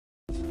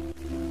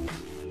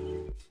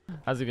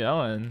How's it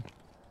going?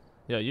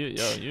 Yo,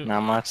 you.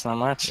 Not much, not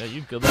much. Yeah,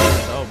 you good looking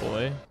as hell,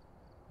 boy.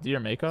 Do your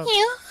makeup?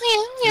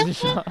 Yeah.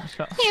 Shut up.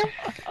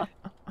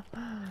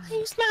 I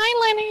used my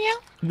eyeliner,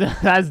 yeah.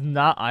 That's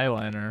not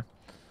eyeliner.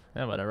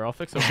 Yeah, whatever. I'll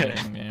fix it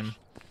in the game.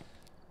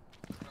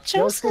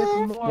 Joseph.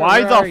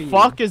 Why the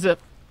fuck is it?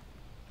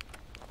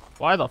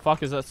 Why the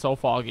fuck is it so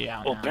foggy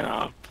out now? Open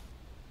up.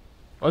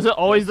 Was it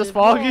always this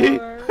foggy?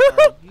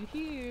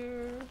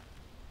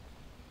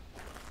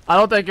 I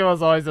don't think it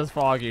was always this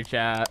foggy,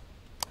 chat.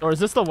 Or is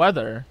this the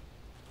weather?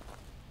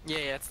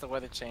 Yeah, it's the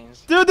weather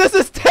change. Dude, this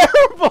is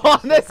terrible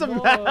on this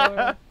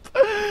map.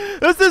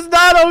 This is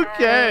not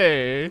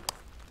okay.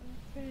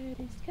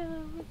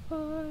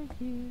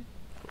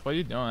 What are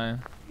you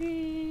doing?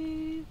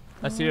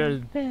 I see your...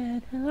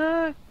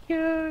 What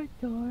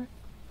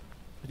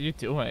are you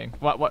doing?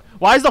 What?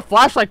 Why is the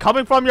flashlight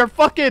coming from your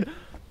fucking...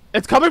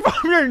 It's coming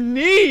from your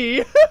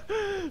knee!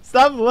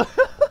 Stop...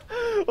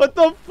 What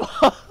the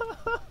fuck?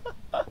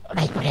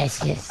 My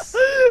precious.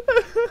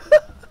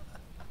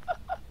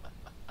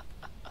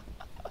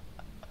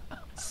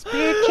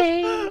 Spirit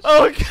change.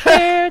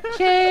 Okay. Spirit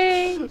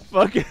change.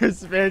 Fuck your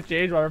spirit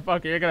change,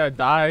 motherfucker. You're gonna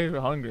die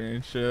hungry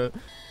and shit.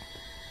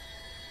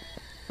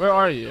 Where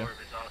are you?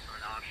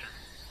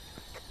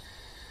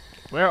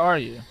 Where are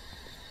you?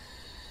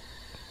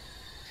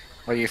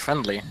 Are you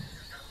friendly?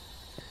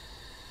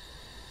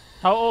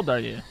 How old are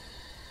you?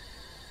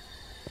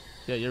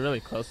 Yeah, you're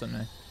really close to me.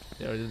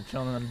 Yeah, we're just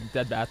chilling in the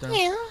dead bathroom.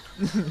 Yeah.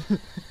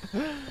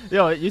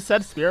 Yo, you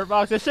said spirit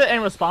box? This shit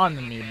ain't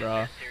responding to me,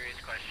 bro.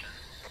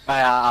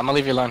 I'm gonna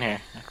leave you alone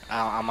here.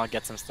 I'm gonna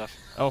get some stuff.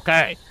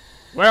 Okay.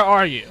 Where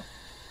are you?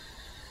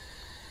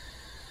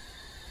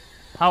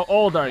 How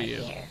old are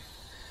you?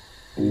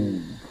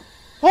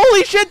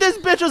 Holy shit, this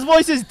bitch's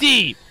voice is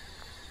deep!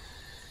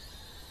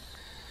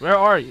 Where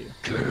are you?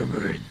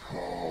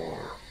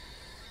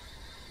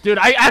 Dude,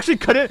 I actually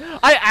couldn't.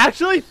 I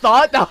actually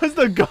thought that was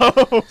the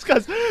ghost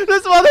because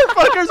this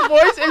motherfucker's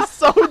voice is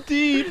so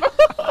deep.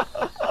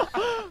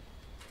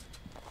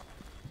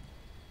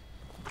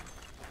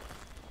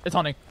 It's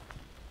hunting.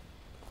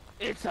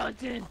 It's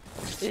hunting.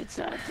 It's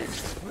hunting.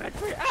 Run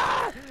for it.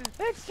 Ah!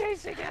 It's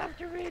chasing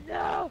after me.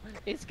 No.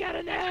 It's got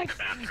an axe.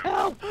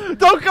 Help.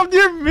 Don't come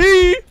near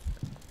me.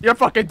 You're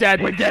fucking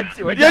dead. We're dead.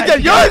 We're You're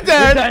dead. You're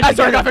dead. I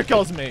swear to God, if it together.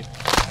 kills me.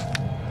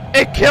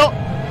 It killed.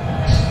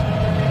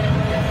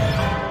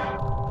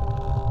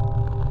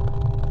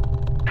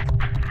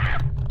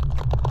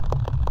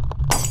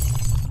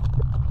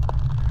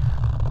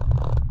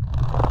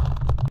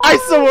 I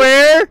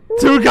swear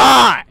to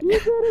God.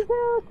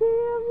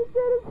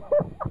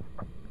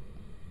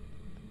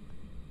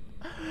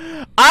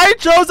 I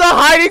chose a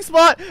hiding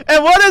spot,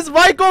 and what does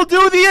Michael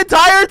do the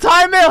entire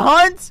time it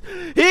hunts?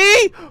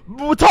 He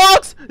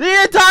talks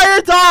the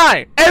entire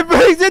time and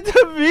brings it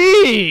to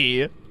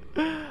me.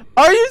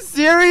 Are you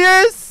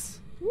serious?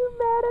 You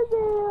mad as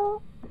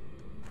hell.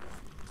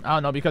 I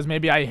don't know, because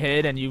maybe I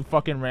hid and you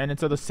fucking ran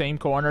into the same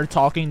corner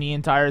talking the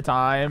entire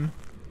time.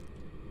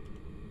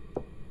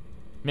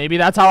 Maybe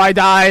that's how I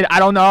died. I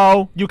don't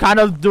know. You kind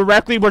of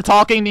directly were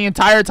talking the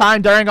entire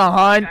time during a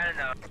hunt. I don't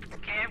know.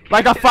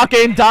 Like a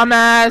fucking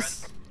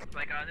dumbass.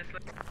 Like honestly.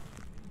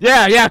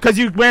 Yeah, because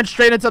you went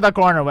straight into the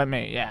corner with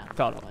me. Yeah,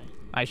 totally.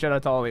 I should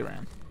have totally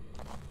ran.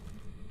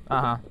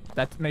 Uh-huh.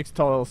 That makes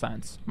total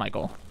sense,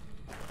 Michael.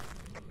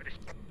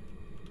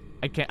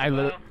 I can't, I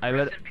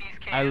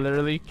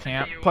literally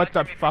can't put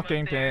the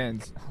fucking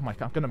pins. Oh my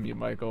God, I'm gonna mute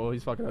Michael.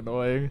 He's fucking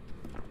annoying.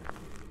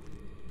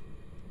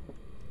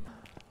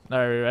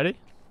 Alright, are you ready?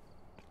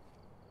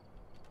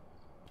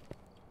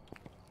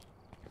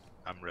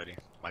 I'm ready.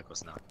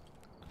 Michael's not.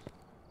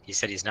 He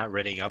said he's not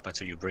readying up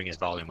until you bring his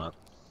volume up.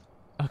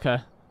 Okay.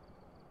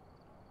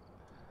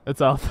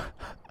 It's up.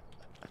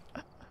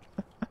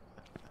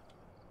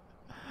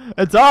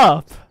 It's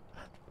up!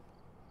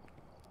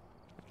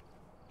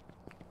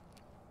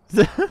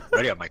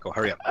 Ready up, Michael.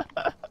 Hurry up.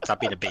 Stop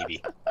being a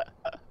baby.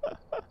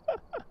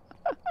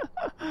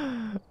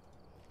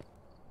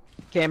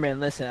 Cameron,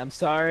 listen, I'm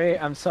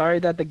sorry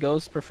that the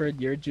ghost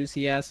preferred your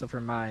juicy ass over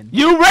mine.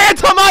 You ran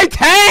to my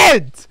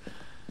tent!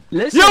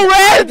 Listen, You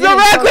ran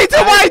directly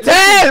to my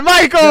tent,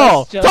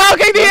 Michael!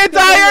 Talking the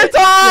entire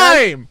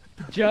time!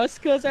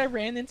 Just because I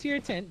ran into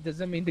your tent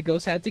doesn't mean the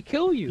ghost had to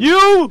kill you.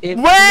 You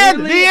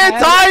ran the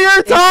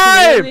entire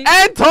time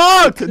and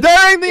talked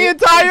during the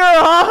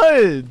entire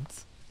hunt!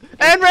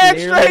 And ran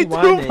straight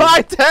through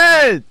my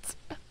tent!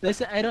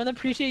 Listen, I don't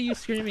appreciate you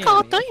screaming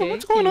God at me, damn, okay?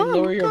 what's going Can you on?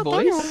 lower your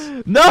God damn.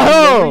 voice? No!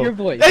 Lower your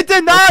voice. It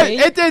did not! Okay?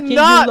 It did Can you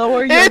not!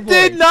 lower your It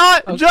did voice?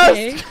 not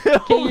Okay? just kill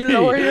Can you me!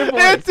 lower your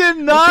voice? It did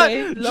not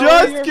Okay? Lower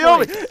just your kill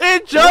me! voice. It Lower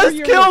just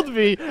your killed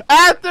me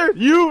after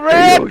you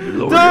ran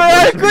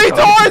directly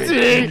towards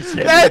me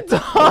and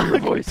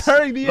talked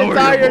during the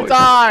entire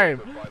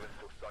time!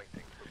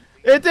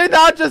 It did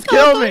not just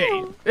kill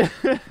me!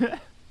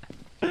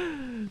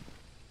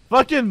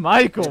 Fucking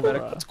Michael,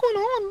 bro. What's going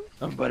on?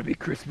 I'm about to be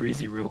Chris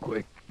Breezy real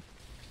quick.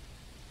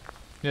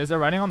 Yeah, is there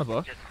writing on the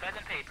book? Just pen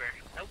and paper.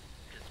 Nope.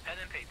 Just pen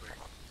and paper.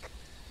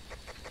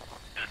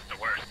 That's the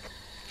worst.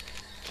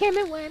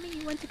 Cameron Whammy,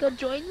 you want to go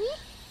join me?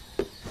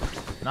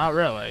 Not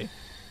really.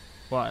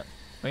 What?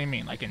 What do you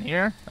mean? Like in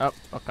here? Oh,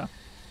 okay.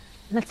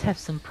 Let's have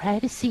some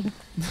privacy.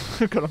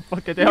 Gonna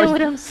fucking You know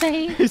what I'm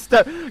saying?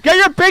 Get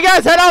your big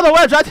ass head out of the way!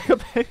 I'm trying to take a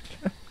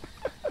picture.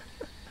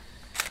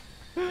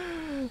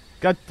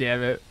 God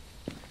damn it.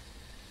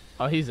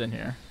 Oh, he's in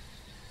here.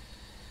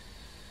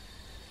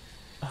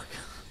 Okay.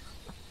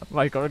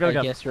 Michael, we're gonna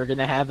I guess we're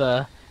gonna have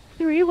a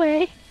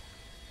 3-way.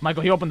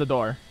 Michael, he opened the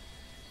door.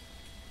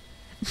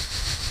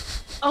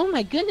 Oh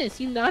my goodness,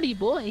 you naughty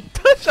boy.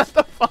 Shut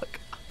the fuck.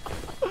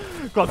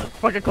 Close it.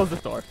 Fucking close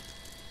this door.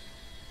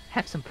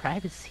 Have some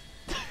privacy.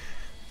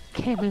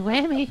 Cameron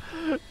Whammy.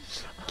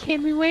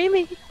 Cameron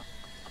Whammy.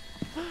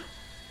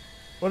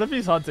 What if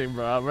he's hunting,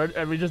 bro?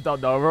 And we just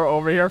don't know. We're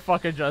over here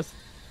fucking just...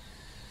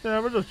 Yeah,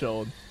 we're just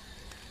chilling.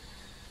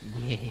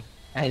 Yeah,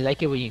 I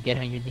like it when you get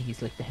on your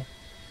knees like that.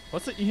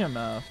 What's the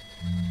EMF?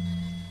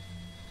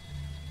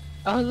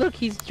 Oh look,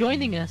 he's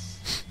joining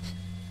us.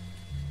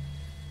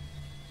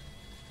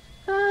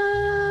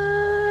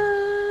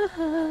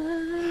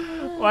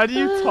 Why do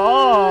you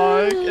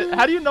talk?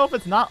 How do you know if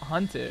it's not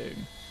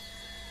hunting?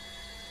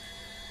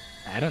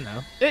 I don't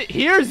know. It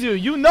hears you.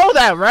 You know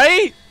that,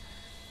 right?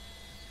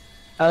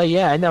 Oh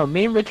yeah, I know.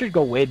 Me and Richard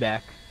go way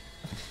back.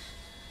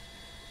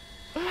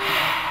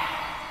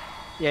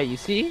 Yeah, you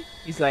see?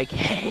 He's like,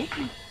 hey.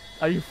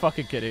 Are you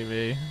fucking kidding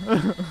me?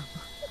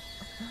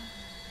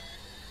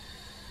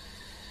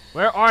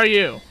 Where are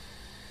you?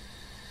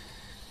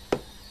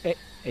 Hey,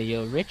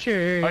 yo,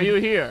 Richard. Are you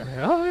here?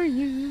 Where are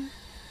you?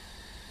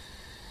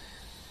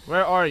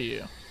 Where are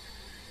you?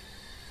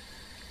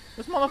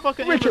 This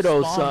motherfucker ain't Richard,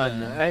 oh son.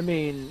 responding. I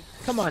mean,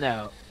 come on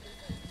out.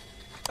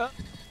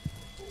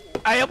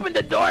 I opened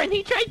the door and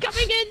he tried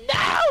coming in.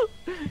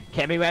 No!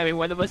 Cammy Whammy,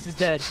 one of us is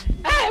dead.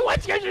 Hey,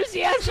 what's your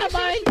juicy ass of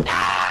mine?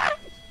 Ah!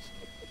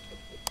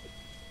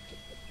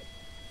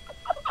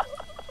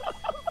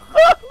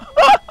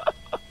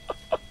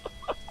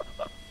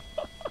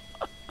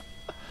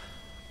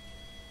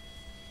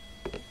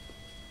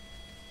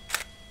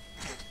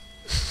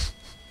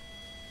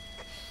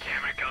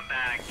 Cameron, come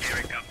back.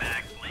 Cameron, come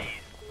back, please.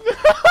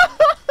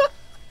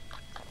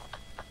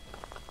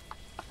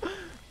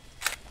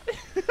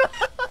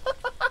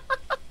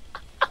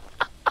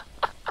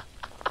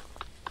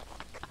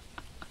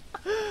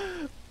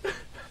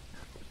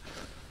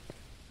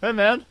 Hey,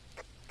 man.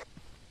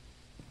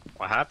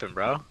 What happened,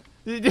 bro?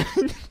 You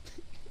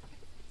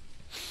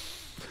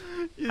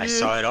I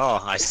saw it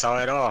all. I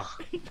saw it all.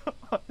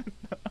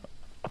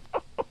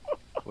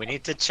 We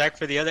need to check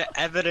for the other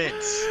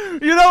evidence.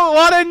 You don't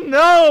want to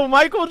know.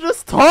 Michael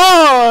just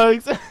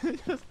talks.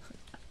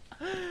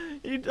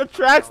 He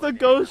attracts the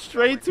ghost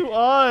straight to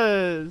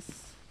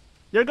us.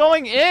 You're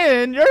going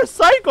in. You're a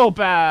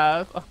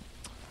psychopath.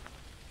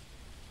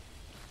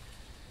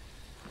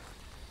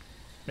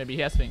 Maybe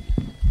he has fingers.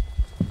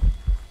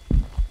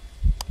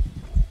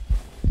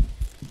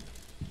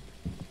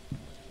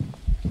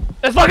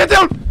 It's fucking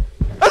dude!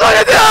 It's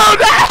fucking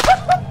dude!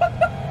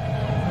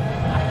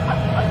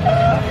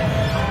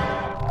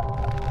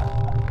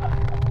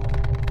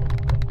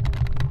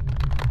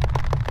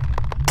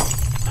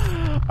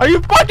 Are you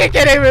fucking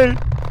kidding me?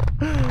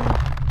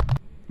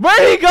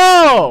 Where'd he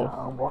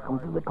go? Welcome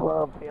to the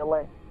club,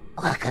 Philly.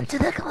 Welcome to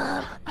the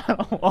club. I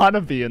don't want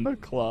to be in the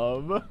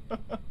club.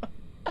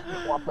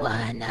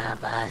 One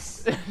of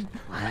us.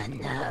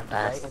 One of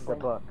us. In the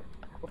book.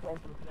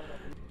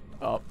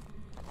 Oh.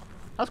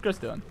 How's Chris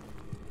doing?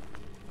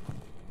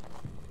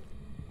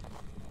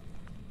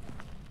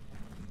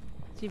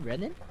 Is he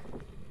running?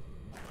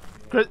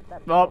 Chris.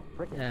 Oh.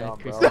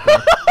 Chris.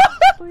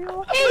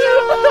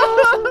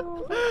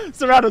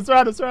 Surround him,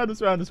 surround him, surround him,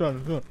 surround him, surround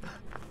him. Come on.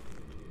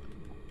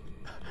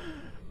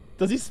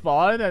 Does he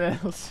spawn? And then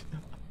he'll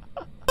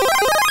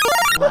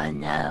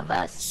One of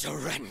us.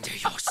 Surrender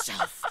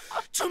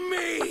yourself to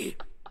me.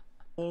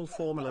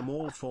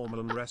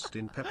 Allforone, rest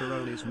in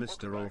pepperonis,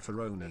 Mr.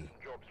 Allforone.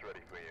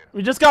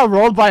 We just got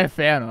rolled by a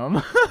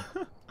phantom.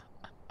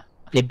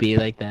 It'd be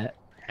like that.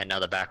 And now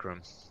the back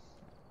room.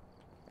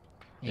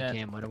 Hey Yeah.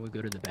 Cam, why don't we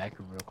go to the back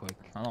room real quick?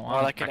 I don't All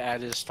want I could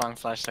add is strong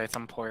flashlights.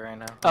 I'm poor right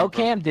now. Oh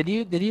Cam, did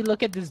you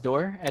look at this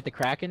door at the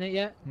crack in it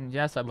yet?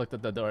 Yes, I looked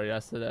at the door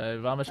yesterday.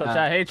 But I'm gonna show Ah,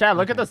 Chad. Hey, Chad,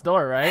 look at okay. this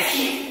door, right?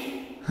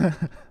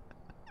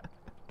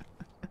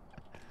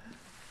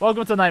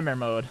 Welcome to nightmare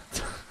mode.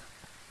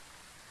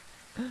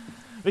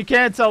 We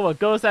can't tell what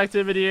ghost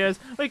activity is.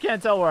 We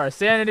can't tell where our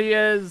sanity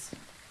is.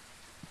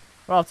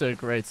 We're off to a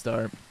great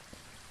start.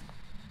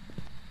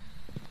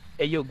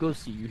 Hey yo,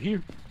 Ghosty, you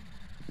here?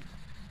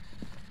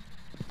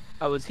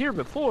 I was here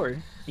before,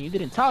 and you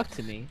didn't talk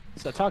to me,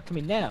 so talk to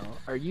me now.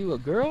 Are you a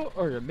girl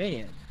or a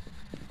man?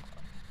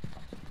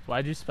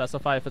 Why'd you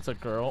specify if it's a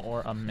girl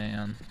or a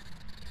man?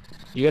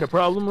 You got a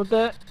problem with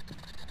that?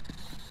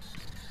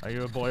 Are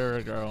you a boy or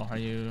a girl? Are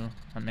you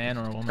a man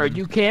or a woman? Are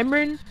you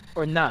Cameron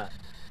or not?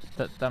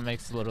 That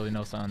makes literally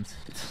no sense.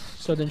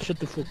 So then shut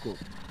the fuck up.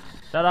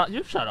 Shut up!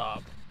 You shut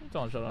up! You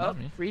don't shut up Oh, at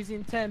me.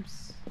 freezing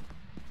temps.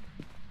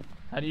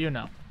 How do you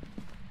know?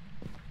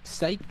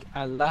 Psych,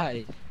 I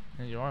lied.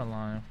 You are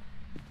lying.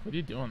 What are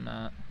you doing,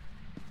 Matt?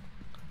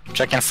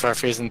 Checking for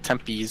freezing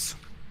tempies.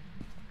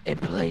 It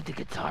played the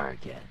guitar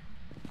again.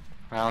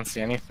 I don't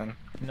see anything.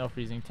 No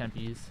freezing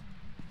tempies.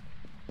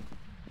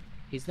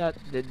 He's not.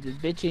 The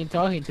bitch ain't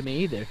talking to me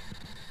either.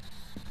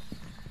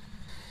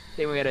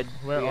 Think we gotta.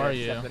 Where we gotta are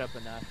you? Step it up a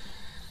notch.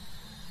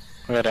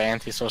 We got an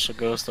antisocial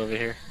ghost over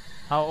here.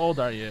 How old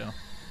are you?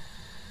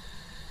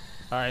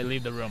 Alright,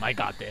 leave the room. I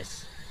got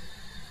this.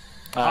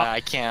 I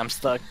can't. I'm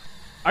stuck.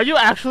 Are you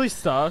actually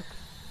stuck?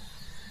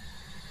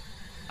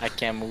 I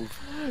can't move.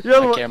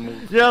 You're, I can't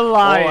move. You're Oh,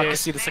 lying. I can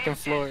see the second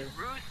floor.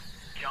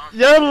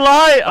 You're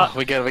lying. Oh,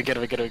 we get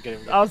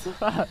it. I was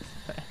about to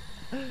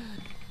say.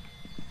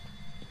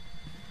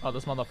 Oh,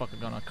 this motherfucker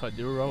gonna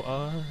Kaduro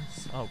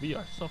us. Oh, we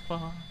are so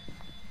far.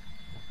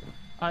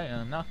 I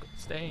am not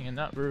staying in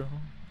that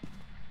room.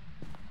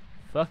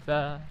 Fuck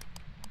that.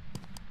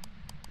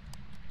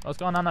 What's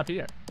going on up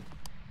here?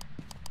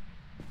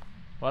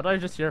 Why did I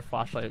just hear a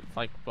flashlight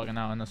like bugging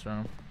out in this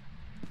room?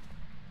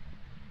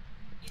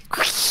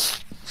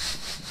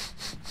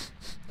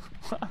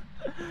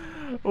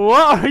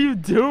 What are you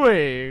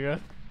doing?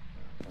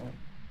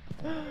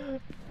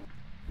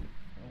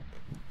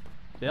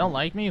 They don't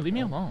like me? Leave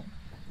me alone.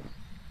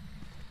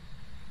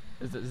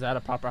 Is that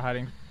a proper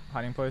hiding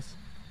place?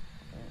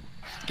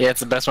 Yeah, it's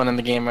the best one in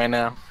the game right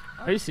now.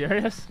 Are you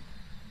serious?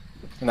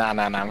 Nah,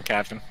 I'm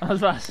capping. I was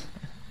about to say.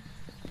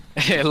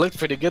 It looked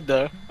pretty good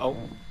though. Oh.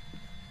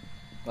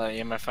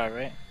 EMF5,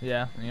 right?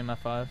 Yeah,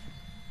 EMF5.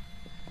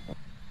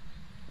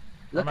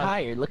 Look I'm at-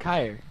 higher. Look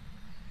higher.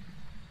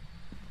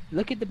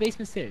 Look at the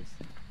basement stairs.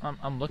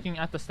 I'm looking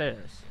at the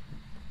stairs.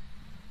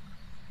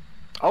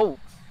 Oh.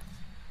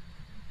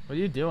 What are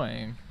you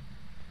doing?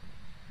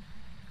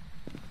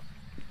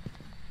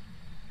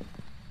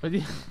 What are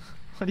you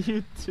What are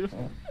you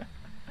doing?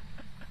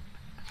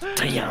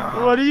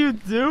 Damn. What are you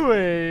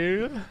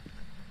doing?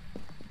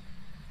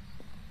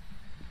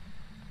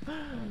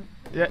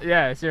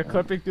 Yes, you're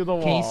clipping through the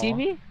wall. Can you see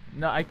me?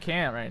 No, I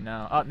can't right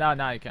now. Oh, now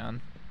I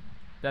can.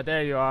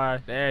 There you are.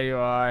 There you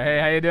are. Hey,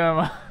 how you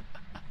doing?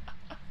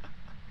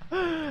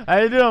 How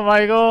you doing,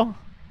 Michael?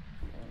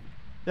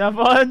 You have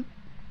fun?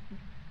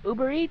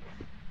 Uber Eats.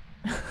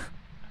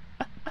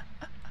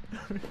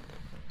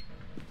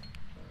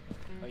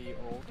 Are you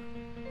old?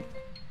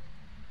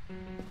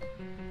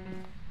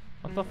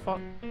 What the fuck?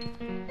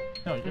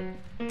 No,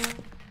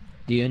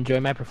 Do you enjoy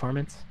my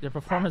performance? your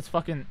performance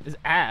fucking is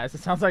ass.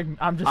 It sounds like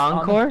I'm just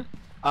Encore?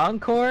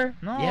 Encore?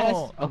 No.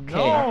 Yes. Okay.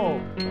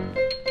 No.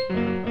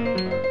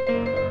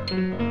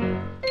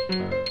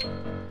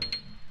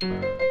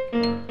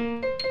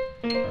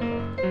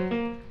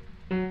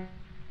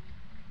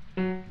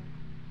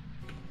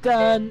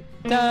 Dun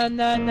dun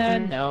dun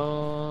dun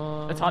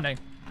no. It's hunting.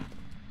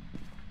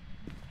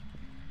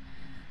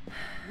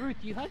 Ruth,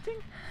 you hunting?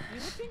 You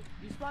hunting?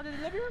 You spawned in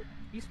the living room?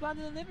 You spawned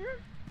in the living room?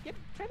 Yep.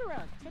 Turn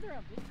around, bitch.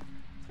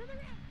 Turn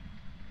around.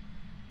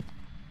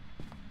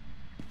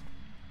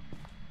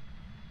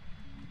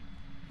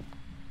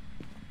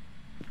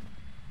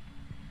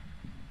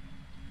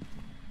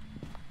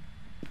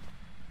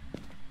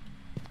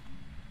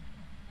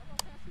 I'm gonna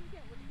pass you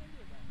again. What you gonna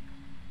do about it?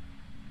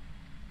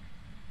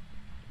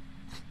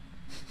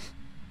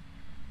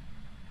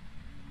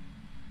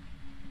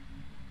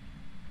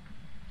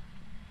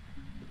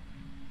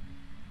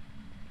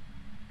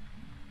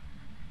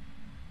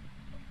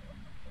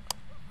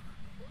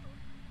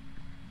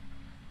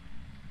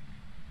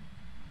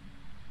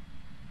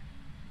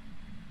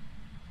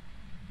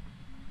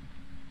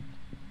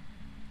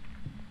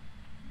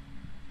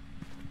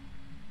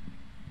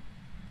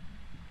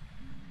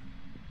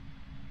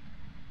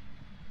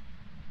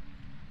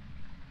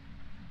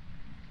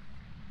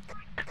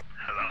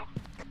 Hello?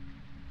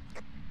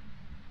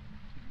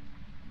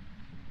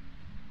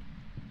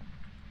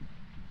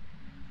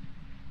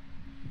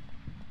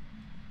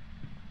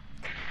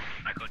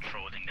 I got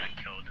trolled and got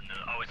killed and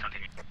they're always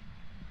hunting me.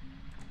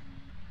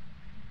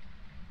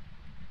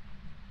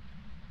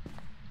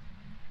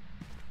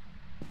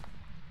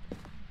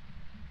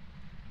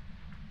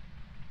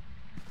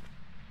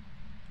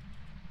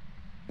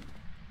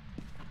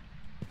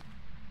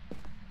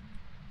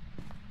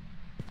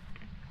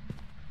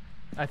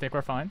 I think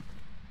we're fine.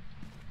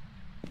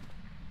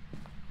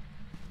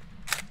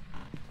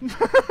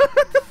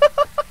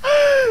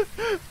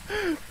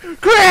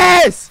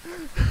 Chris!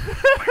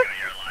 Oh my god,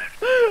 you're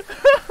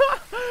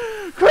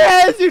alive.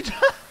 Chris, you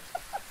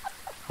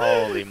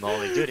Holy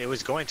moly, dude! It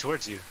was going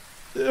towards you.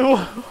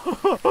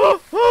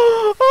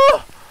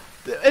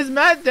 Is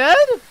Matt dead?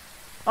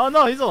 Oh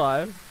no, he's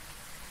alive.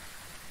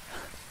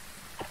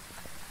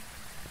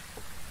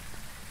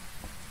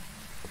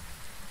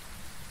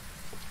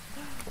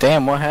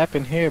 Damn, what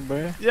happened here,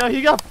 bro? Yeah,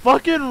 he got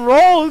fucking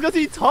rolled because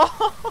he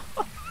talked.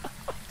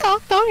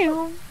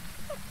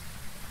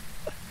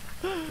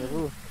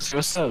 So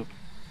what's up?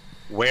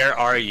 Where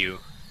are you?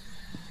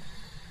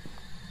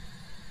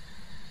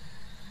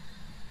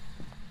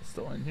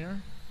 Still in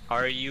here?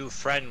 Are you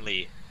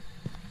friendly?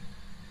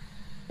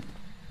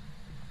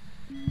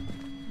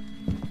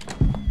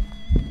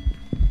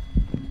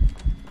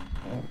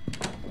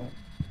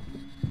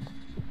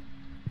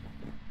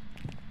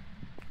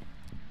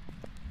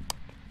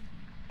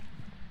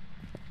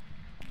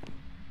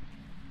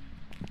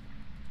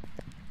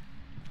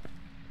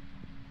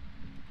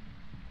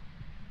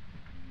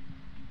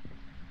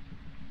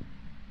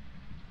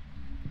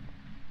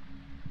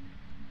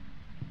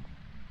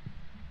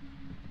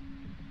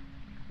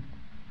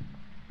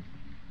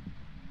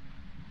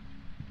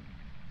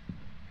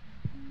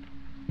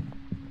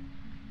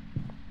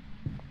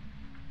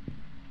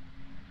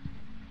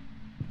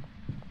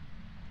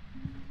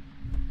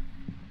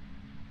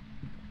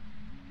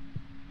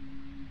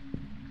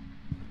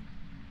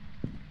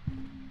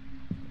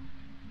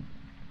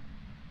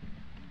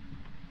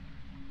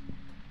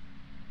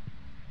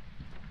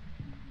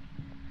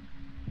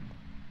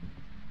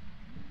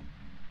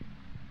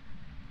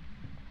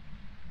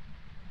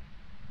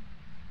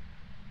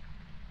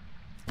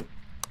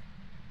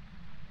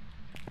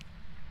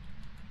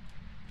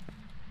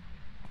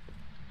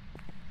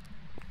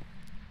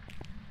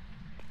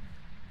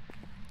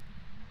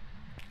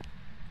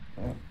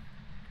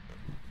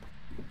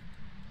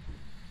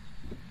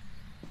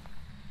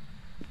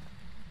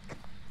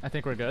 I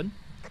think we're good.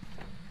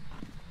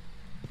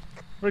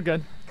 We're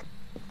good.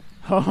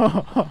 I'm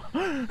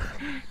here,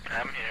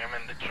 I'm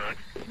in the truck.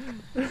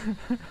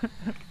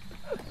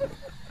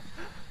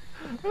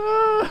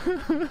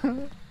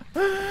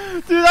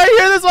 Dude, I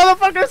hear this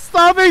motherfucker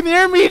stomping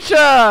near me,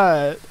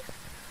 chat!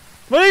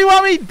 What do you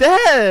want me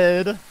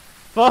dead?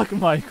 Fuck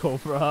Michael,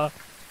 bruh.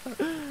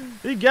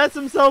 He gets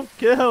himself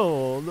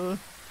killed.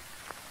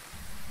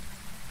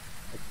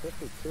 It's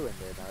 52 in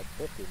there now. It's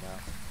 50 now.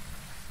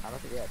 I don't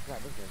think, yeah, it's not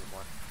in here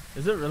anymore.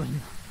 Is it really?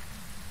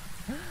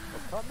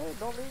 Well,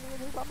 don't leave me in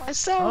here by I myself.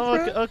 saw, Oh,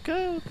 bro.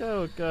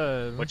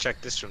 okay. We'll check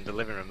this room, the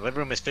living room. The living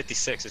room is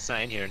 56. It's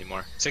not in here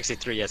anymore.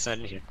 63. Yeah, it's not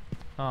in here.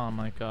 Oh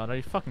my god, are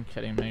you fucking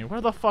kidding me? Where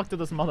the fuck did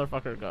this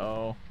motherfucker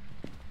go?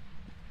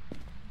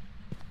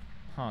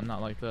 Oh,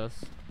 not like this.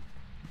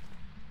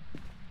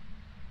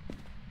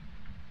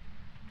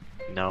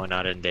 No,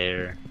 not in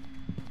there.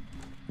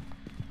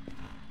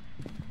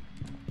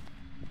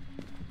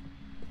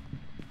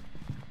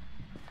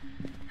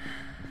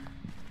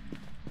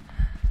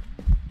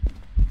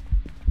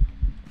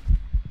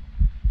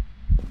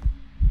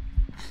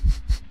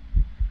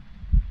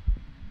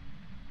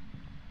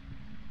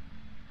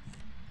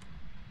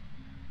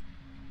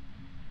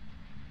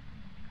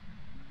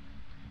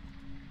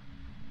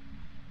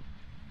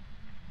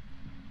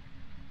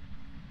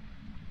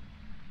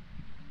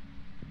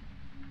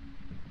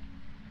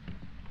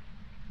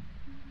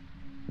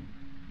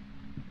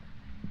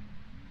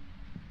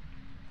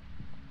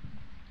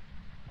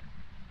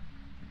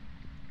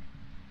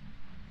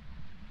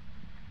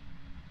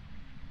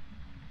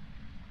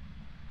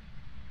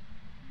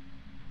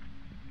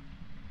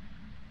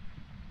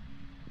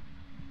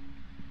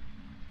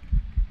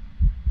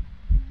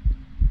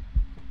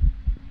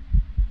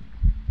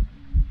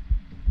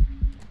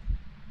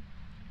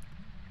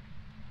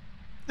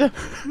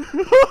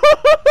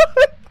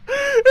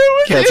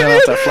 Can't turn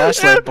off the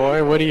flashlight,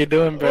 boy. What are you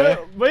doing,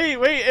 bro? Wait,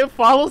 it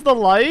follows the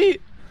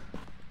light?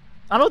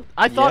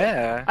 I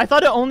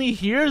thought it only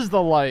hears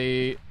the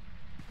light.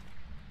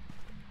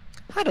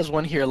 How does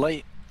one hear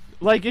light?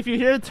 Like if you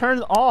hear it turn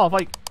off,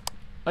 like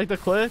the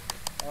click.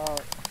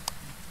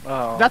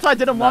 Oh. That's why I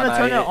didn't want to no,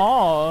 turn it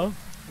off.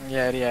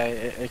 Yeah,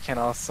 it can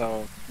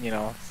also, you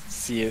know,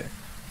 see it.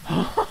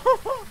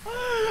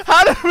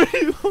 How did we?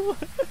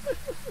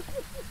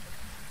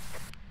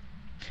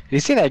 Do you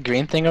see that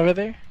green thing over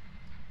there?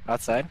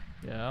 Outside?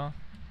 Yeah.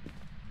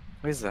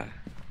 What is that?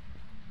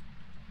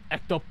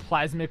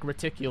 Ectoplasmic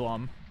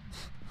reticulum.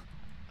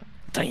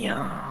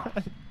 Damn.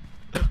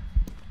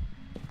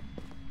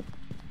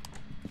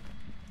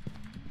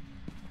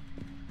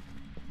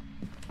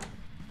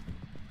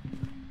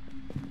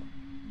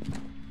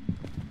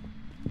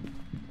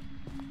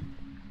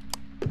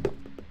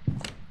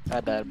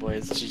 I died,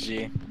 boys.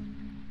 GG.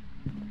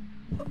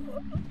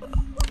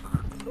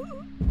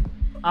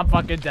 I'm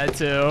fucking dead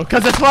too,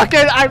 cause it's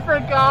fucking. I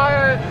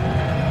forgot.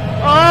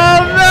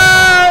 Oh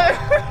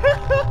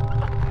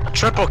man!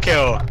 Triple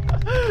kill.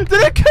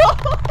 Did it kill?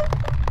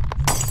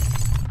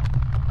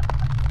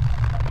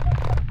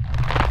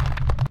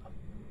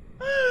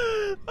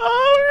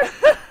 Oh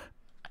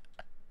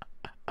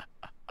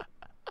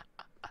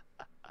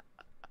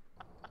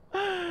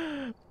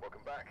man.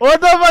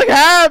 What the fuck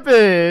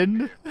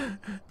happened?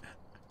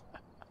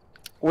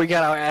 We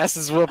got our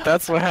asses whooped.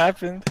 That's what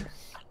happened.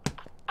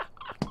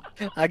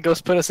 That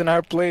ghost put us in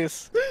our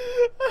place.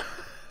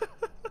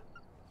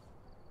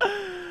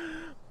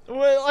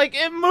 Well, like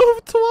it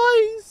moved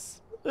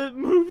twice. It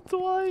moved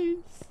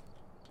twice.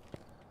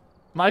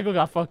 Michael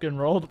got fucking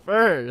rolled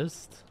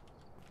first.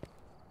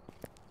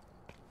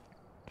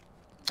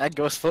 That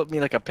ghost flipped me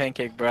like a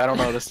pancake, bro. I don't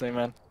know this thing,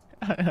 man.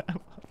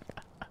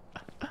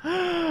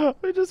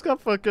 We just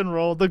got fucking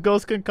rolled. The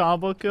ghost can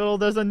combo kill.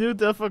 There's a new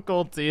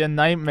difficulty in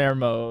nightmare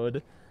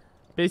mode.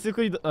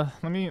 Basically,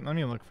 let me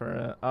look for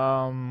it.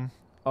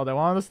 Oh, they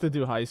wanted us to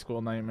do high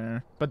school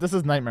nightmare, but this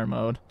is nightmare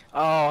mode.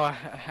 Oh.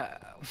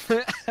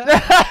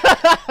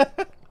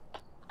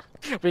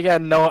 We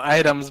got no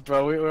items,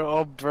 bro. We were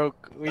all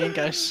broke. We ain't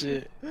got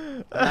shit.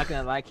 I'm not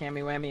gonna lie,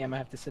 Cammy Whammy. I'm gonna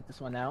have to sit this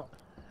one out.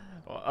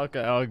 Well,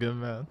 okay, all good,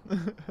 man.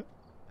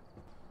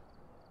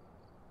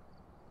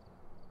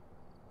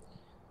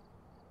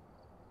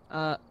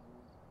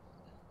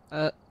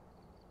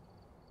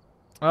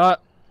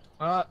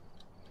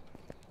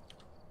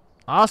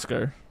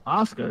 Oscar.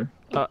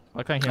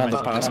 I can't hear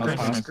myself.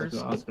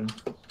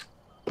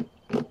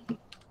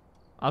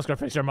 Oscar,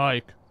 fix your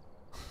mic.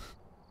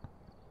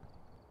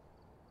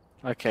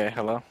 Okay,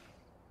 hello.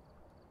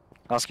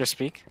 Oscar,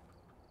 speak.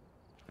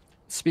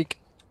 Speak.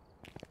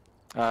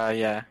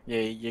 Yeah,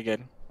 you're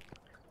good.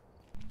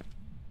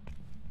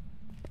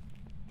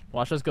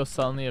 Watch us go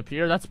suddenly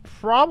appear. That's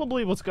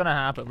probably what's gonna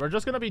happen. We're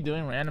just gonna be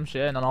doing random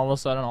shit, and then all of a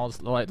sudden, all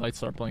the lights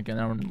start blinking,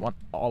 and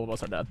all of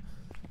us are dead.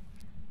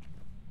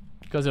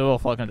 Because it will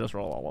fucking just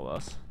roll all of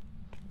us.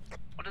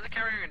 What does the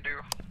camera even do?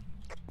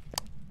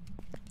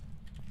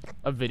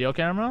 A video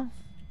camera?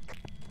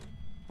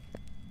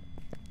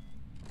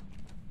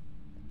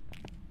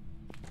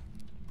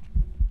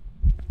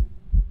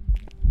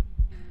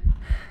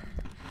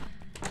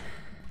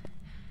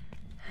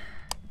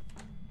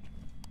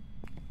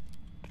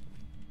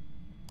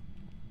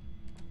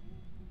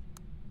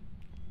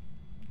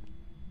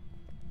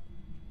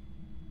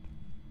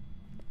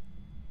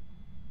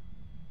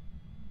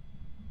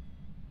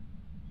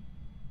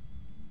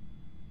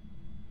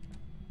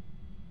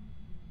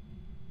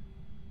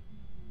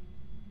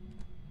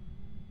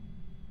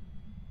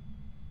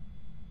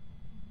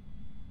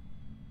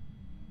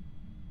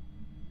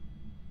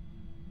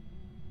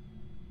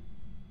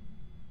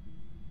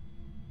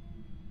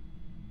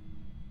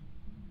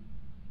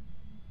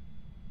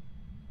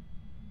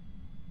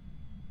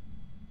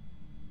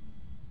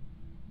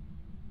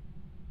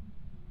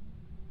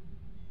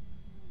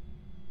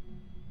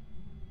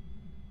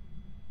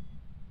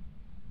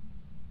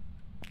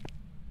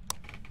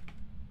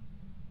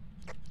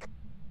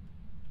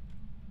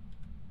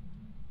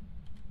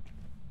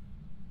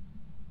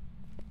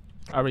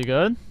 Are we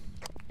good?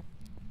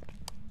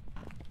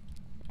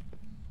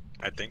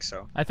 I think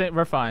so. I think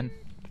we're fine.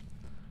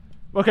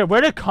 Okay, where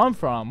did it come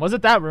from? Was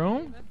it that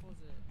room?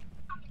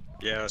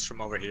 Yeah, it's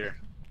from over here.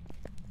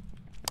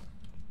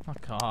 Oh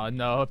god,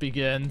 no, it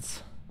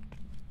begins.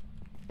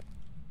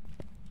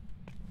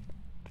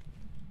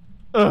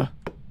 Ugh.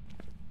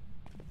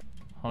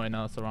 Oh wait,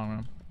 no, it's the wrong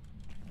room.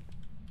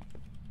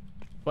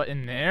 What,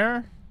 in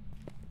there?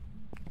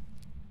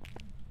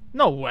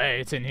 No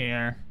way it's in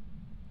here.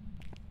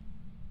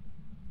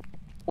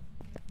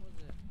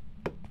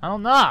 I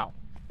don't know.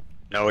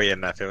 No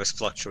EMF, it was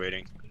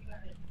fluctuating.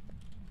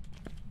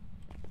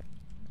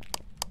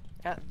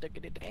 God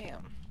diggity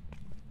damn.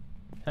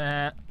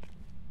 Eh.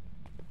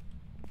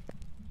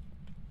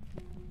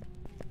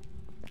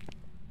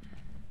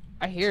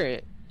 I hear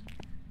it.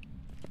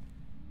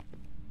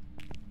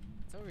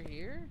 It's over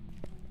here?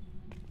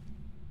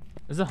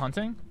 Is it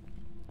hunting?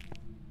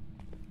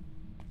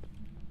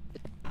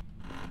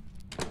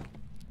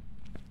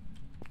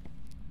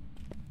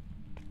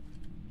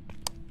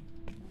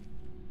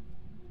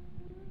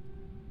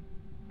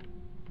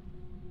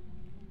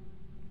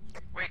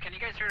 Wait, can you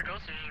guys hear a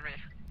ghost or just me?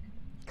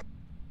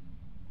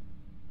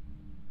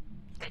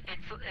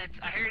 It's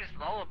I hear this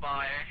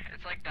lullaby.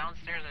 It's like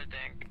downstairs, I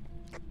think.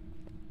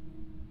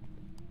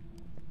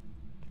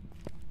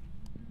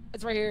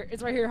 It's right here.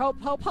 It's right here.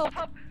 Help, help, help,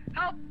 help.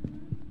 Help!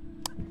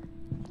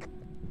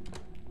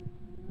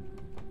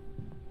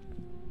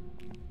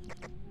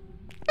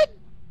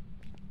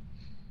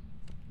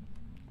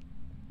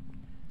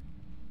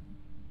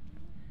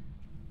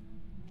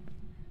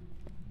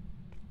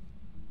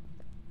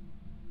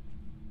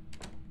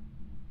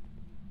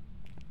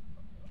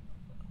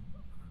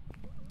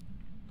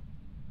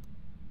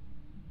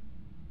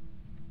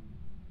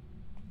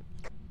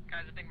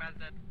 Guys, I think Matt's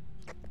dead.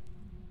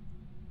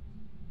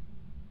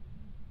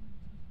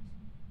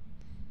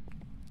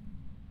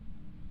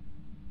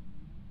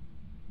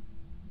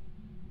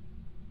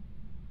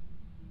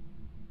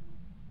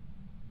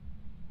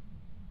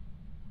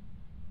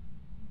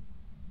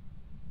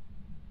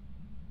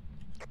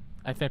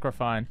 I think we're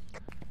fine.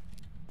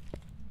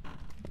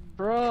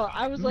 Bro,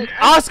 I was like...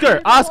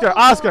 Oscar!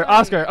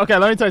 Okay,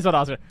 let me tell you something,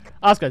 Oscar.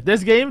 Oscar,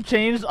 this game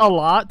changed a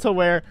lot to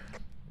where...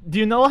 Do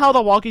you know how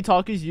the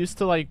walkie-talkies used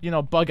to, like, you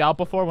know, bug out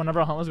before whenever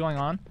a hunt was going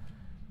on?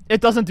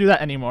 It doesn't do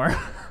that anymore.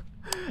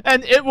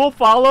 And it will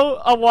follow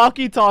a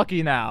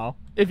walkie-talkie now,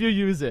 if you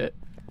use it.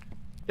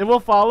 It will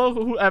follow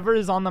whoever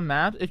is on the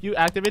map. If you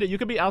activate it, you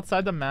could be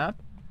outside the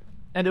map,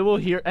 and it will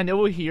hear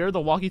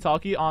the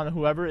walkie-talkie on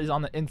whoever is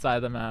on the inside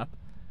of the map.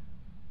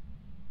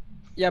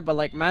 Yeah, but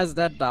like, Matt's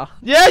dead though.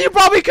 Yeah, you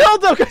probably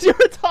killed him because you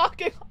were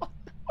talking.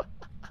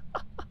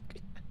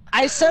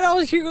 I said I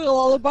was hearing a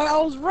lullaby. I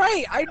was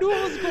right. I knew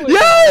it was going on.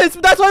 Yes,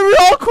 that's why we were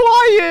all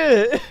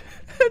quiet.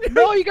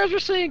 No, you guys were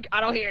saying, I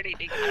don't hear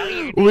anything. I don't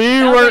hear anything. We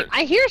I was were. like,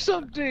 I hear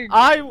something.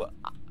 Oh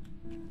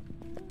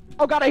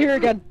god, I hear it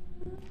again.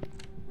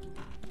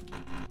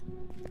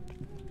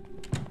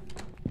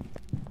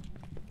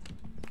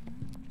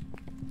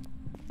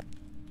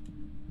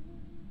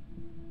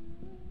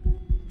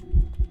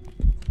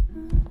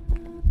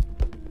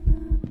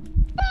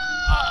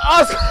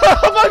 Oscar,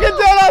 I'm fucking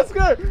dead,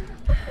 Oscar.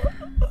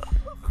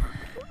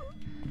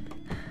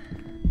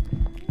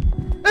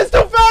 It's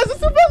too fast. It's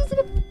too fast.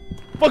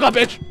 Fuck up,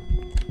 bitch.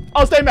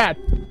 I'll stay mad.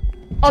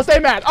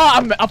 Oh,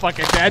 I'm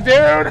fucking dead,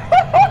 dude.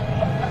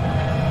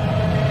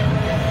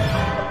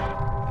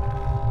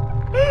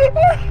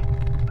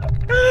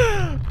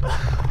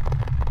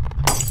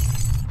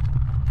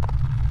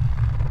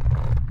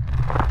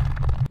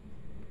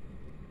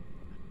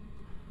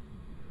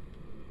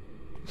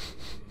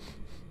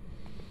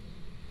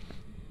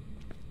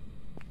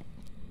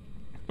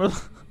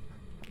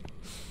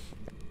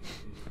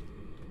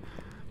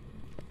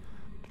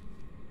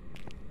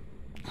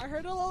 I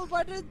heard a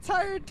lullaby the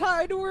entire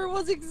time. I knew where it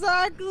was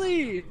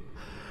exactly.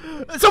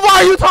 So why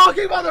are you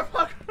talking,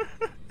 motherfucker?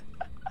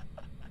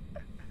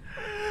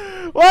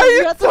 Why are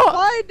you have to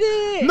find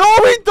it? No,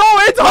 we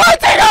don't. It's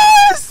hunting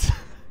us.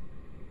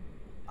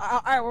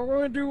 Alright, we're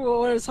gonna do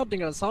what is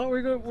hunting us, huh?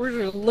 We're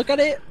gonna look at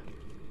it.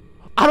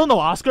 I don't know,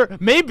 Oscar.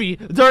 Maybe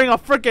during a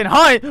freaking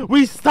hunt,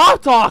 we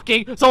stop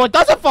talking so it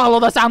doesn't follow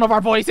the sound of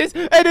our voices,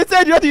 and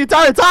instead you're the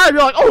entire time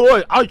you're like, oh,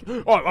 wait, it's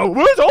hunting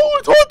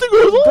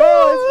us.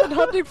 Bro, it's been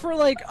hunting for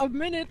like a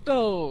minute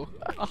though.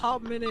 A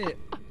hot minute.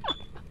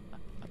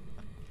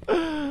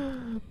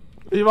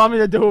 What do you want me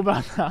to do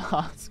about that,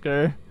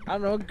 Oscar? I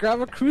don't know,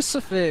 grab a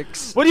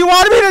crucifix. What do you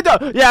want me to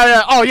do?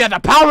 Yeah, oh yeah, the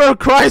power of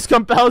Christ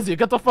compels you.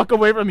 Get the fuck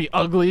away from me,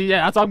 ugly.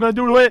 Yeah, that's all I'm gonna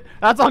do to it.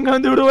 That's all I'm gonna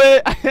do to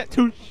it. I can't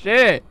do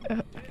shit.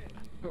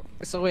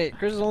 So wait,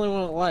 Chris is the only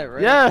one alive,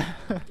 right? Yeah.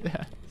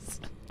 Yes.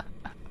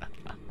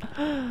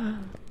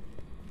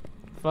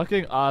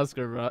 Fucking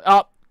Oscar, bro.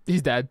 Oh,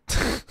 he's dead.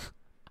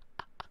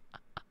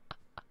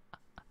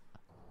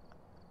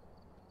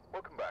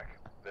 Welcome back.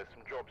 There's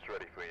some jobs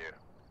ready for you.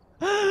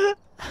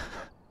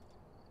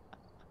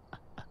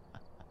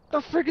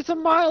 The frick is a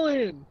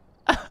Mylan?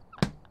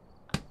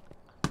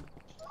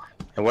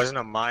 It wasn't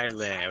a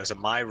Mylan, it was a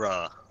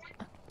Myra.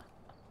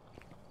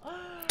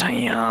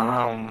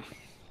 Damn.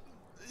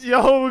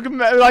 Yo,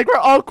 like we're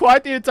all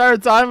quiet the entire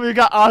time. We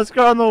got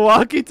Oscar on the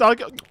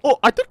walkie-talkie. Oh,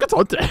 I think it's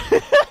haunted.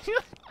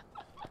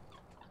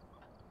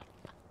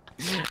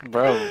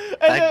 Bro,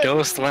 that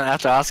ghost went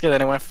after Oscar,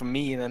 then it went for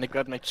me, and then it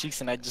grabbed my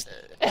cheeks, and I just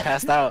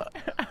passed out.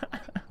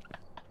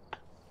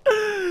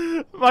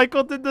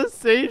 Michael did the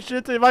same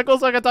shit to me.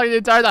 Michael's like talking the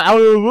entire time.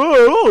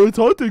 Oh, it's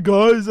haunted,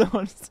 guys.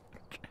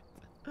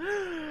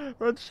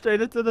 Run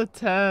straight into the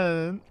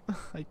tent.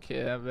 I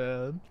can't,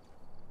 man.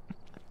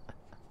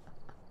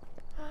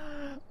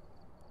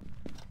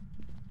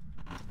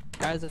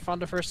 Guys, I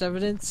found the first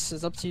evidence.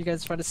 It's up to you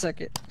guys to find a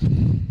second.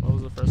 What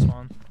was the first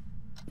one?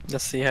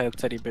 Let's see how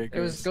teddy bear goes.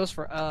 It was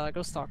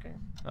ghost talking.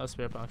 That was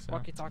spirit box. Yeah.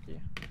 Walkie-talkie.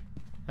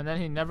 And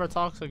then he never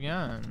talks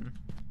again. Can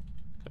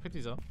I pick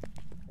these up?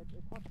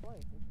 It talked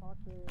twice. It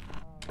talked to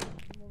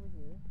him over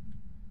here,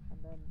 and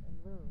then in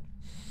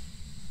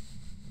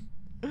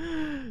the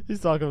room. He's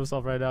talking to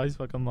himself right now. He's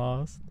fucking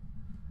lost.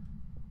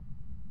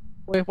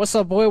 Wait, what's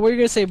up, boy? What are you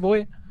gonna say,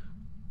 boy?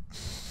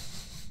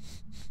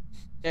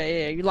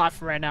 Yeah, you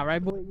laughing right now,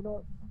 right, boy? You know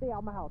what? Stay out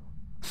of my house.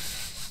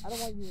 I don't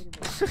want you anymore.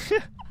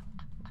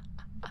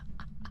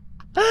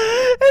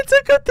 It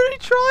took him 3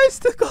 tries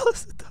to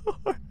close the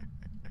door.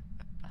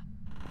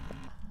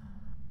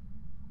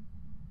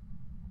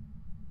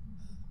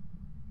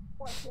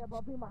 What? Yeah,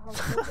 about being in my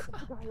house. Get the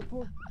fuck out of here,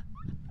 boy.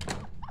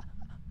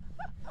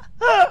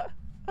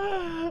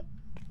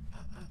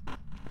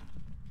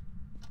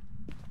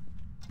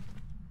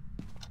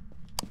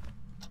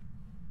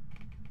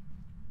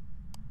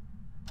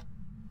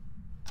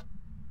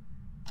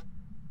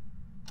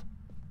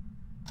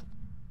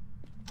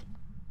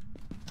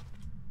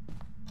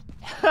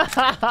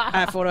 I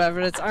have photo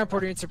evidence. I'm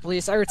reporting you to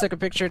police. I already took a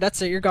picture.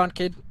 That's it. You're gone,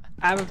 kid.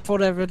 I have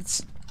photo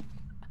evidence.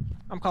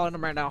 I'm calling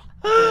them right now.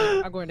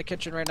 I'm going to the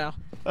kitchen right now.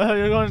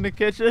 You're going to the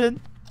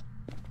kitchen?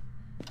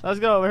 Let's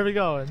go. Where are we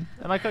going?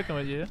 Am I cooking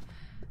with you?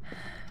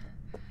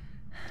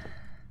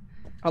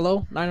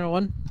 Hello?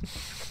 911?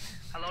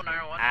 Hello,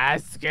 911.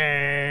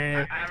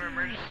 Oscar. I have an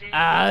emergency.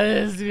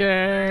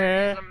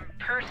 Oscar. Some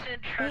person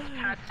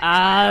trespassing.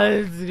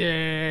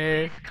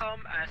 Oscar. Please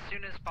come as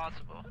soon as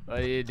possible. What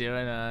are you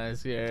doing,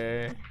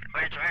 Oscar?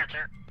 Where's your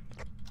answer?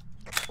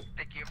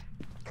 Thank you.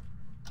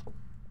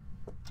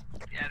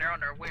 Yeah, they're on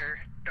their where?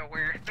 They're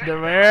where? The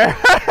where?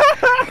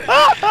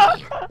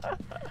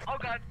 Oh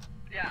god.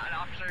 Yeah, an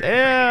officer.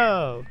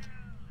 Damn.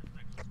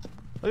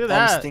 Look at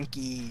that. I'm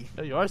stinky.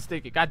 Oh, you are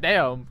stinky.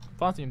 Goddamn.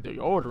 Fancy him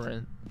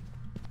deodorant.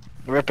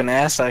 Ripping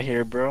ass out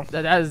here, bro.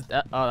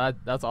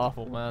 That's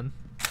awful, man.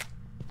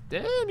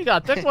 Damn, you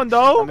got a thick one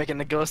though. I'm making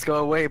the ghost go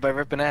away by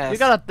ripping ass. You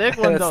got a thick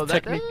one That's though.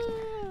 technique.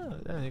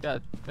 Damn, you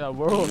got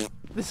world.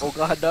 Oh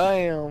god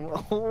damn.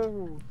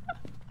 Oh.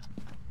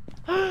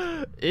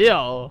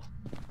 Ew.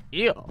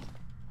 Ew.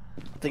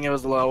 I think it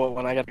was low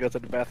when I got to go to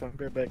the bathroom.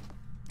 Be right back.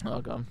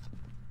 Welcome.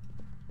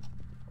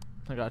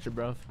 I got you,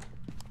 bro.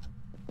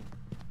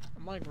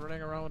 I'm like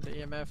running around with the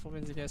EMF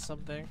hoping to get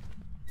something.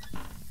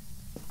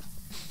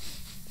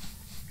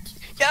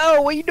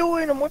 Yo, what you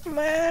doing? I'm whipping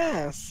my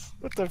ass.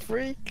 What the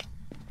freak?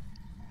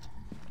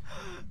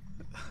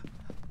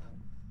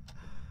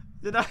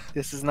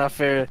 This is not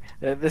fair.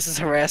 This is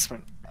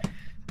harassment.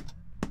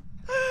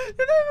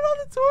 You're not even on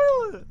the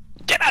toilet.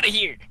 Get out of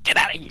here! Get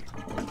out of here!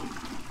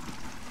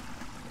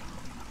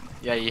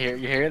 Yeah, you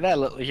hear that?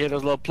 You hear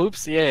those little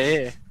ploops?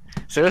 Yeah.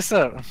 So what's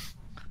up?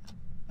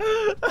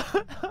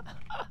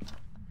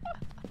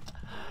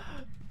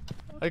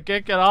 I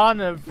can't get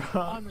on it,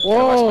 bro.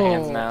 Whoa! Wash my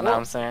hands now. Know what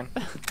I'm saying?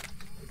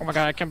 Oh my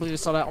god, I can't believe you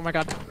saw that. Oh my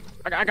god.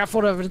 I got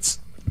photo evidence.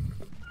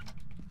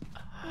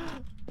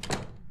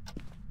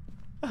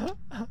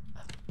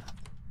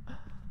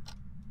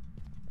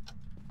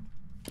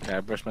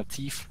 Gotta brush my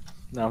teeth.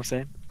 Know what I'm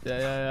saying?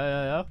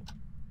 Yeah.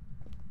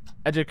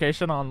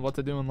 Education on what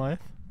to do in life.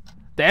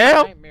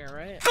 Damn! Nightmare,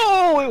 right?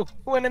 Oh, it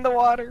went in the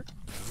water.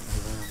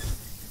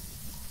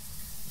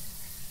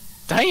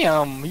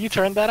 Damn, you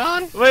turned that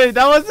on? Wait,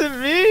 that wasn't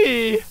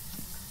me!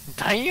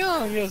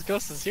 Damn, your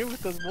ghost is here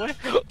with us, boy.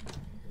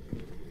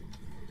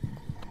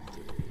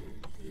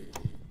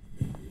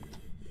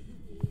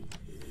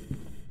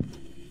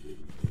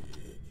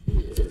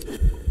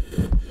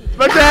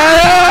 My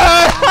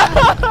dad!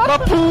 My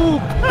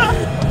poop!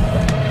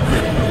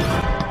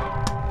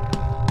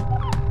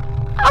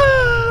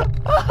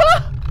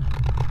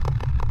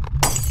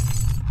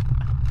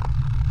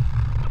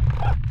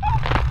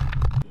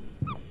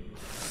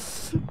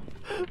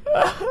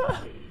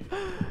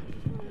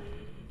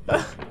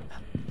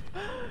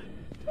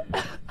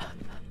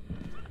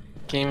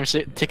 Can't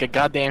even take a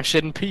goddamn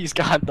shit in peace,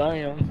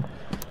 goddamn.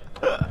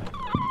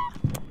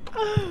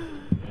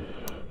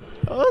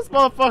 Oh, this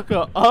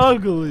motherfucker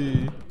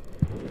ugly.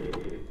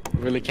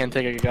 Really can't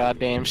take a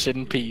goddamn shit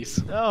in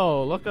peace.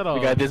 No, look at all.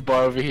 We got this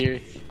bar over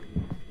here.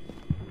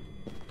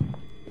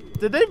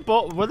 Did they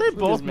both? Were they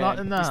both man. not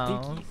in the He's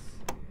house? stinky.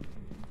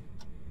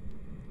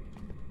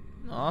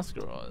 No,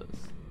 Oscar was.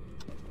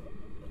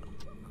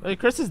 Wait,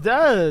 Chris is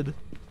dead.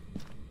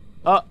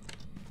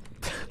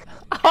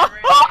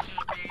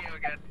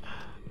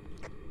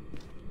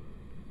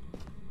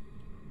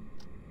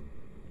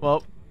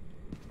 Well.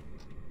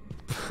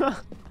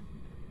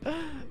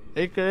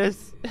 Hey,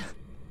 Chris.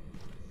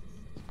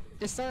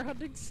 It started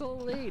hunting so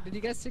late. Did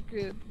you guys think?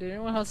 Did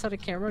anyone else have a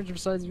camera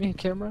besides me and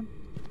Cameron?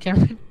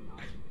 Cameron.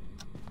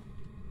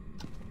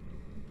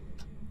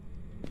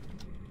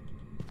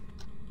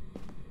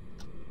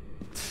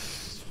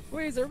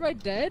 Wait, is everybody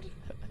dead?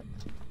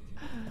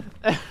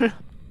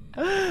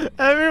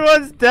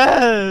 Everyone's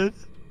dead.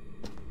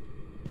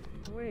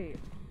 Wait.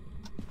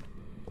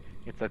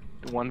 It's a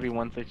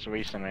 1v1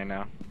 situation right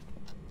now.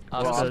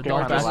 Oscar, Well,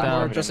 don't back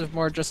down. Joseph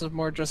more. Tell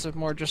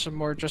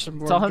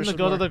him to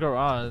go to the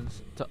garage.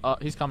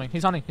 He's coming.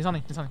 He's hunting.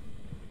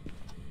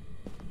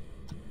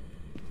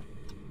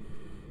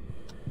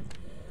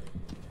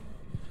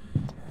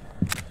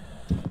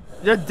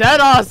 You're dead,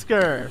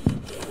 Oscar.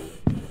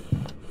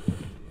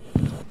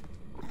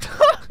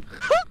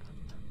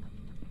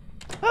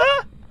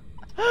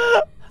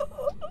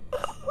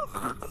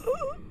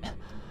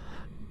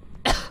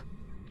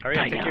 Hurry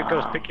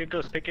up,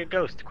 pick your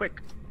ghost, quick.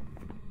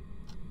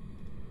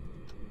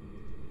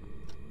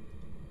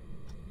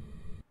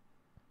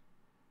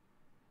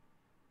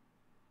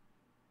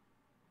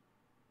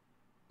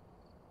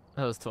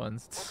 Those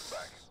twins.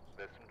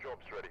 There's some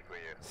jobs ready for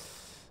you.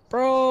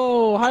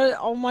 Bro,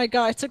 oh my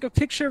god, I took a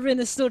picture of it and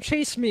it still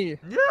chased me.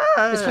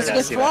 Yeah. It's supposed to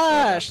get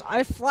flashed.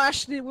 I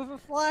flashed it with a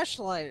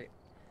flashlight.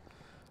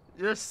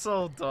 You're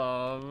so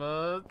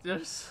dumb.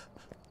 You're so.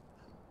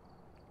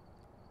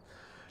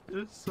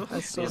 That's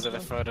These so are the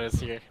dumb. photos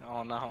here.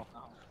 Oh no.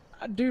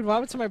 Dude, what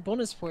happened to my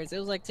bonus points? It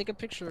was like, take a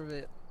picture of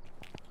it.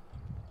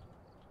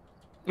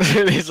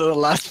 These are the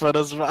last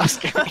photos of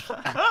Oscar.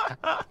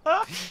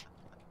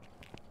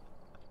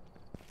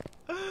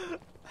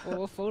 Well,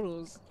 what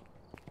photos?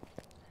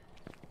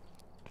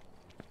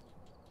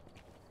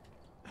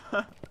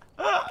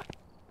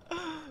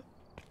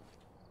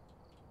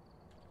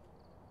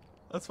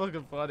 That's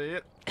fucking funny.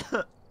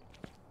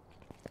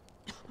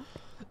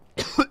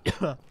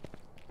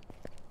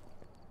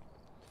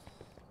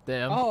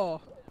 Damn.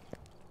 Oh.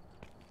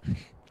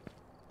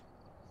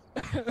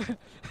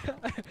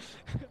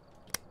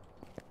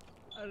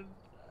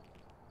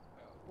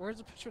 Where's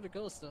the picture of the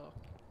ghost though?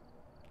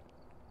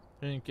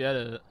 Didn't get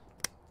it.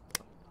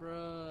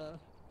 Bruh.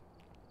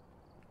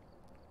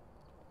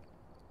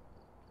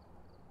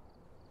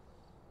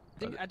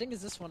 I think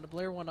it's this one, the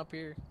Blair one up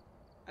here.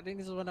 I think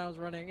this is when I was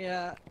running.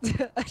 Yeah,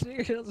 I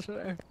think it was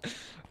where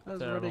I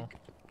was running.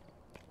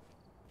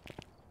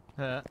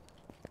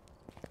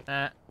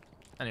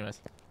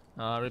 Anyways,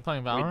 are we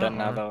playing Valorant? We done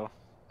now or- though.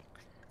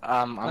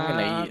 I'm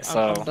gonna eat,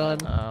 so. I'm done.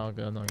 Oh,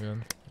 good, no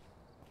good.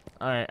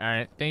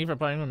 Alright. Thank you for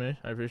playing with me.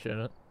 I appreciate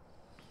it.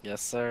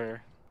 Yes,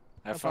 sir.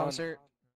 No Have problem, fun. sir.